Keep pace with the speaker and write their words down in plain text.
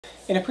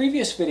In a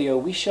previous video,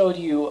 we showed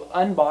you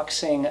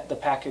unboxing the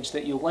package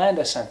that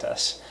Yolanda sent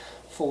us,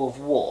 full of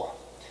wool.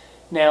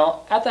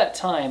 Now, at that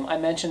time, I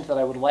mentioned that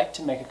I would like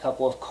to make a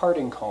couple of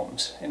carding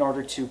combs in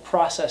order to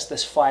process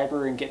this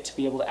fiber and get to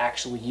be able to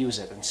actually use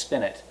it and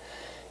spin it.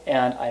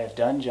 And I have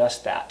done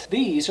just that.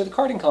 These are the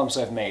carding combs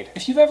I've made.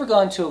 If you've ever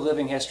gone to a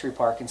living history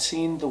park and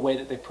seen the way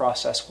that they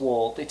process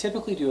wool, they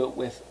typically do it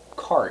with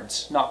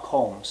cards, not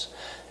combs.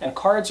 And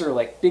cards are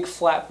like big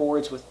flat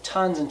boards with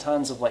tons and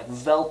tons of like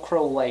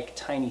Velcro-like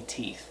tiny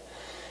teeth.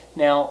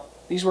 Now,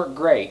 these work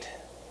great,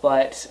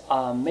 but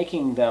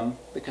making them,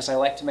 because I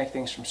like to make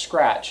things from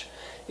scratch,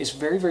 is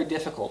very, very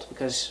difficult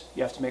because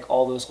you have to make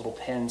all those little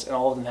pins and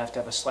all of them have to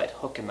have a slight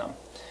hook in them.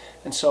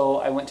 And so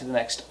I went to the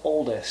next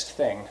oldest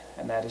thing,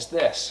 and that is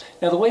this.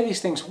 Now the way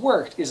these things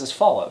worked is as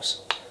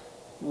follows.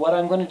 What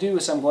I'm going to do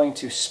is I'm going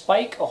to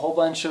spike a whole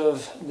bunch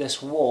of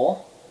this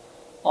wool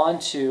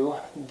onto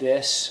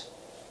this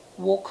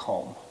wool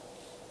comb.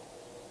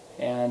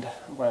 And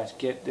I'm going to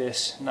get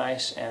this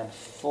nice and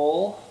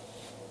full,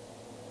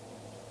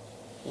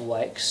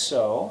 like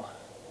so.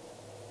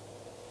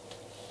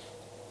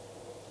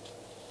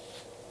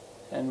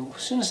 And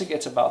as soon as it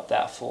gets about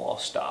that full, I'll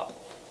stop.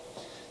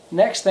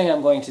 Next thing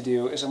I'm going to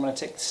do is I'm going to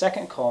take the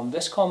second comb.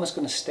 This comb is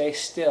going to stay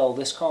still.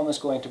 This comb is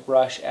going to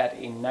brush at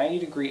a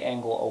 90-degree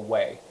angle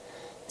away.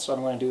 So what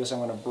I'm going to do is I'm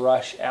going to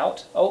brush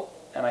out. Oh,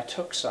 and I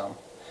took some.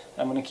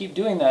 I'm going to keep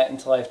doing that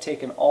until I've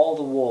taken all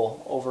the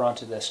wool over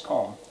onto this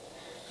comb.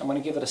 I'm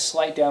going to give it a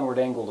slight downward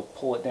angle to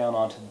pull it down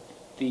onto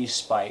these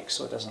spikes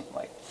so it doesn't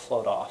like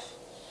float off.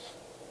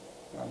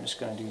 And I'm just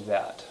going to do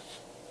that.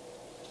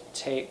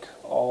 Take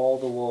all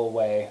the wool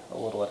away a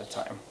little at a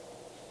time.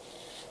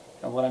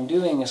 And what I'm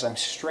doing is I'm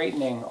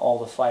straightening all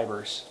the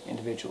fibers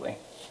individually.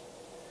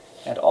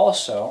 And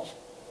also,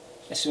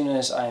 as soon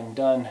as I'm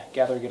done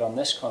gathering it on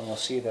this comb, you'll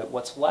see that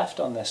what's left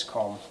on this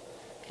comb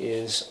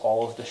is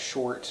all of the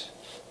short,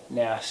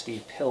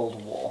 nasty,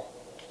 pilled wool.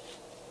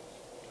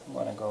 I'm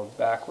going to go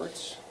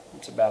backwards.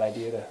 It's a bad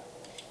idea to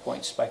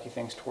point spiky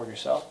things toward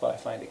yourself, but I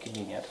find it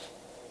convenient.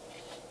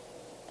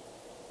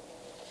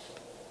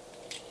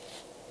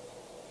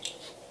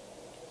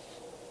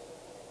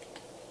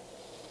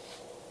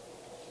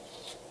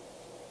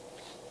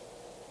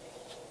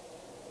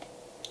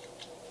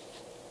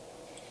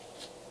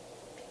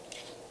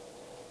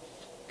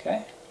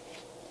 Okay,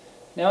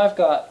 now I've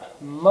got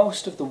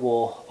most of the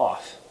wool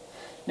off.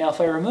 Now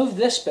if I remove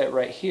this bit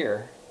right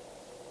here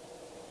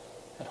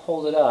and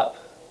hold it up,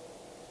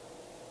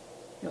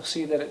 you'll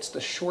see that it's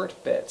the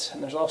short bits,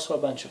 and there's also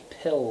a bunch of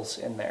pills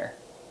in there.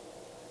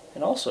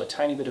 And also a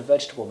tiny bit of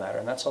vegetable matter,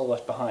 and that's all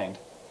left behind.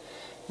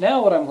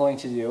 Now what I'm going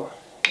to do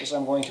is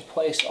I'm going to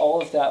place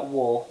all of that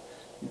wool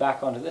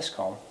back onto this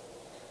comb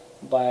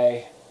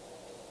by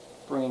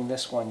bringing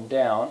this one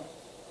down,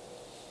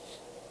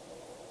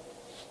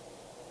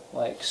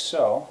 like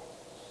so,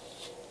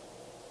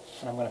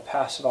 and I'm going to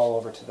pass it all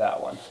over to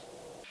that one.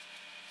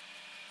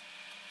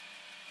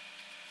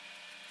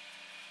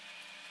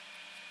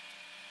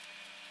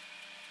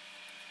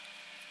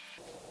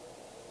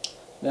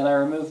 Then I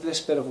remove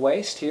this bit of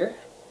waste here.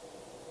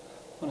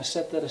 I'm going to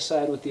set that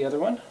aside with the other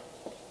one.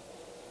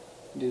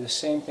 Do the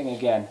same thing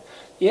again.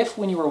 If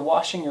when you were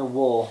washing your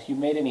wool you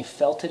made any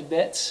felted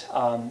bits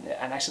and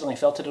accidentally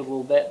felted it a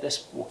little bit,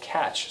 this will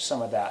catch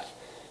some of that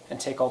and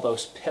take all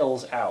those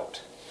pills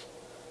out.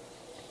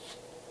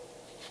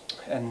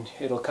 And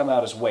it'll come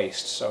out as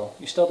waste, so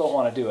you still don't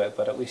want to do it,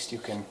 but at least you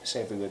can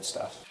save the good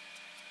stuff.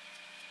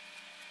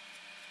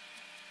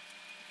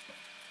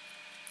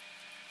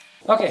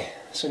 Okay,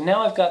 so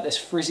now I've got this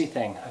frizzy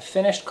thing. I've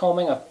finished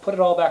combing, I've put it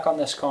all back on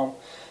this comb.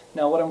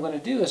 Now what I'm going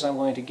to do is I'm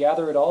going to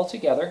gather it all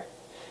together,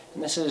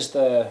 and this is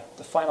the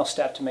final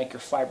step to make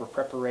your fiber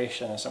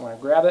preparation. Is I'm going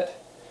to grab it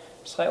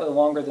slightly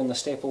longer than the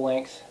staple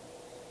length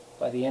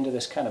by the end of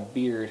this kind of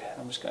beard.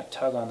 I'm just going to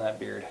tug on that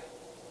beard.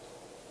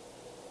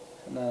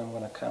 And then I'm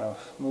going to kind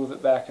of move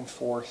it back and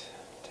forth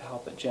to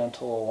help it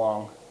gentle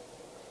along.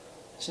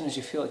 As soon as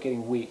you feel it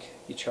getting weak,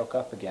 you choke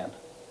up again.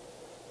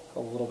 Go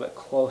a little bit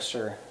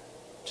closer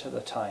to the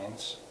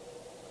tines.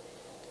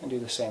 And do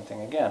the same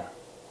thing again.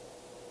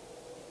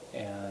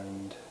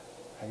 And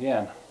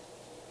again.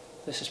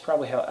 This is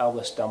probably how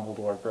Albus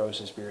Dumbledore grows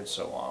his beard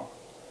so long.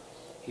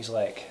 He's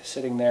like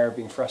sitting there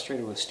being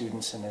frustrated with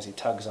students, and as he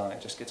tugs on it,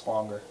 it just gets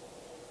longer.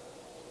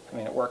 I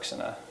mean, it works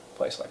in a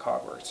place like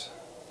Hogwarts,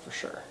 for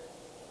sure.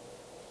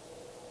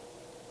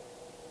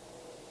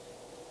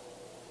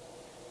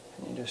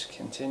 You just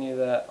continue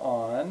that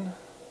on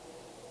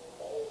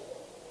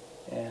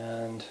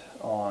and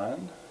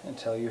on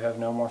until you have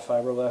no more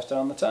fiber left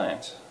on the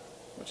tines,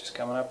 which is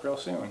coming up real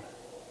soon.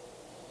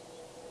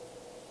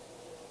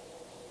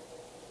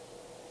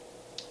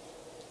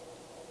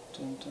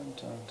 Dun, dun,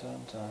 dun,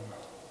 dun, dun.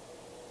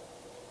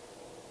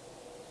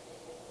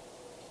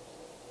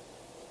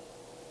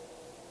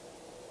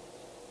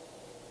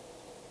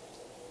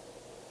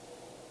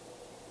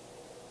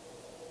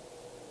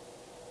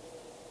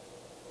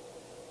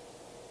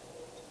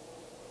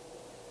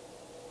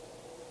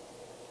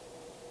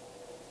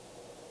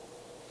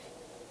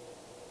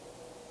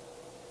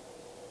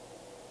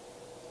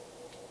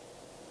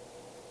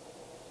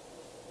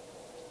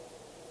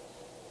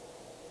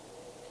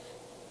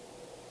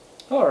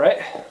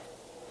 Alright,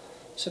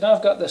 so now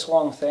I've got this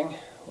long thing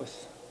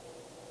with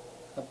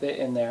a bit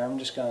in there. I'm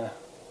just going to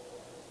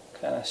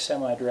kind of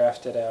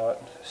semi-draft it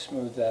out,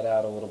 smooth that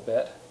out a little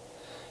bit.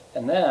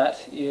 And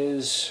that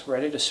is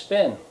ready to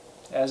spin,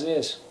 as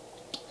is.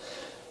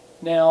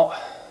 Now,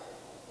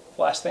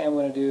 last thing I'm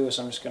going to do is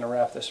I'm just going to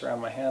wrap this around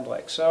my hand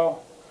like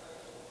so,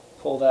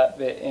 pull that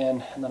bit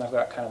in, and then I've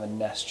got kind of a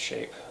nest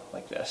shape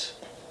like this,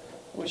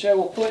 which I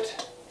will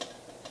put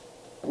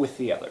with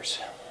the others.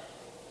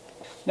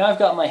 Now I've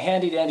got my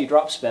handy dandy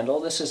drop spindle.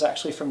 This is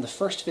actually from the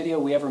first video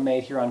we ever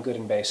made here on Good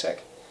and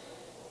Basic,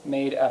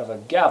 made out of a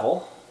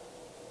gavel.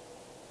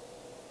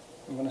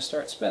 I'm going to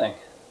start spinning.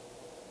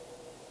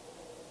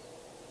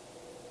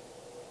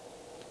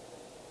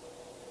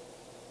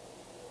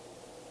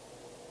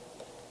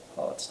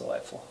 Oh, it's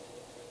delightful.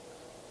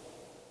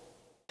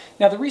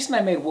 Now the reason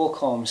I made wool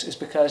combs is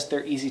because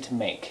they're easy to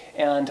make,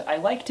 and I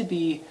like to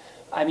be,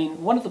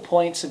 one of the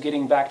points of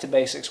getting back to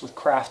basics with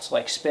crafts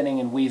like spinning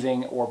and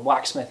weaving or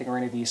blacksmithing or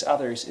any of these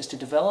others is to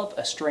develop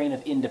a strain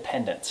of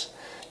independence.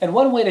 And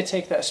one way to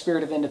take that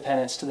spirit of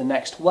independence to the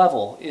next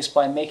level is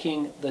by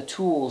making the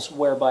tools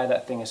whereby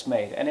that thing is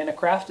made. And in a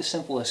craft as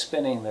simple as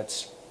spinning,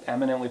 that's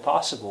eminently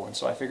possible, and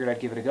so I figured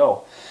I'd give it a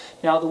go.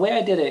 Now the way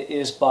I did it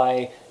is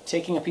by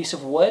taking a piece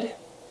of wood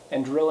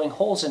and drilling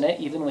holes in it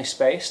evenly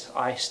spaced.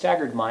 I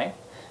staggered mine.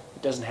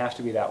 It doesn't have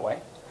to be that way.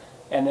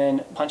 And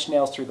then punch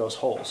nails through those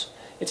holes.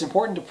 It's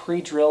important to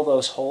pre-drill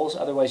those holes,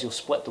 otherwise you'll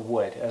split the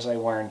wood, as I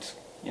learned,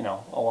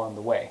 along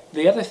the way.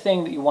 The other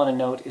thing that you want to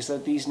note is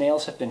that these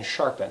nails have been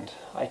sharpened.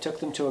 I took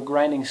them to a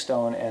grinding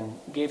stone and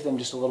gave them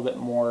just a little bit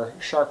more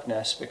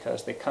sharpness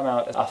because they come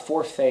out a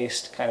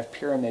four-faced kind of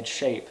pyramid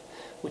shape,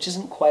 which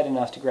isn't quite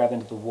enough to grab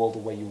into the wool the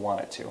way you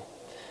want it to.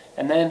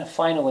 And then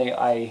finally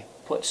I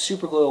put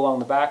super glue along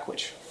the back,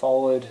 which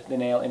followed the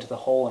nail into the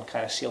hole and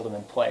kind of sealed them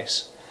in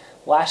place.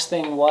 Last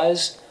thing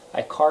was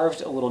I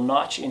carved a little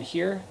notch in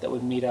here that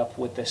would meet up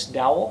with this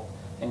dowel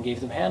and gave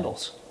them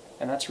handles.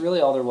 And that's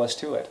really all there was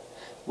to it.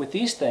 With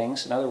these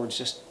things, in other words,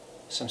 just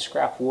some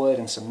scrap wood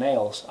and some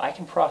nails, I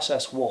can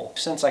process wool.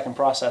 Since I can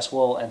process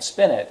wool and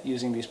spin it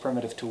using these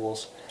primitive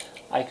tools,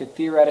 I could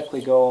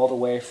theoretically go all the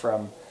way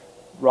from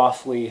raw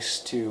fleece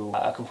to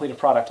a completed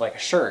product like a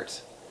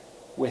shirt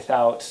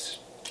without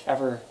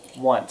ever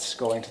once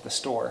going to the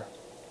store,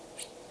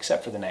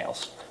 except for the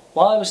nails.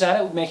 While I was at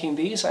it with making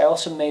these, I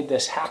also made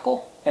this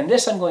hackle, and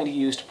this I'm going to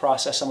use to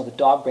process some of the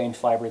dog bone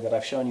fiber that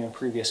I've shown you in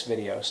previous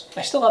videos.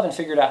 I still haven't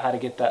figured out how to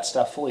get that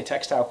stuff fully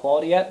textile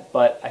quality yet,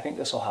 but I think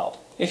this will help.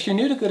 If you're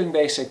new to Good and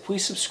Basic,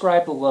 please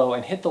subscribe below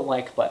and hit the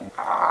like button.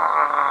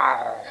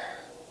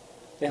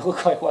 They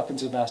look like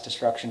weapons of mass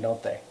destruction,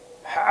 don't they?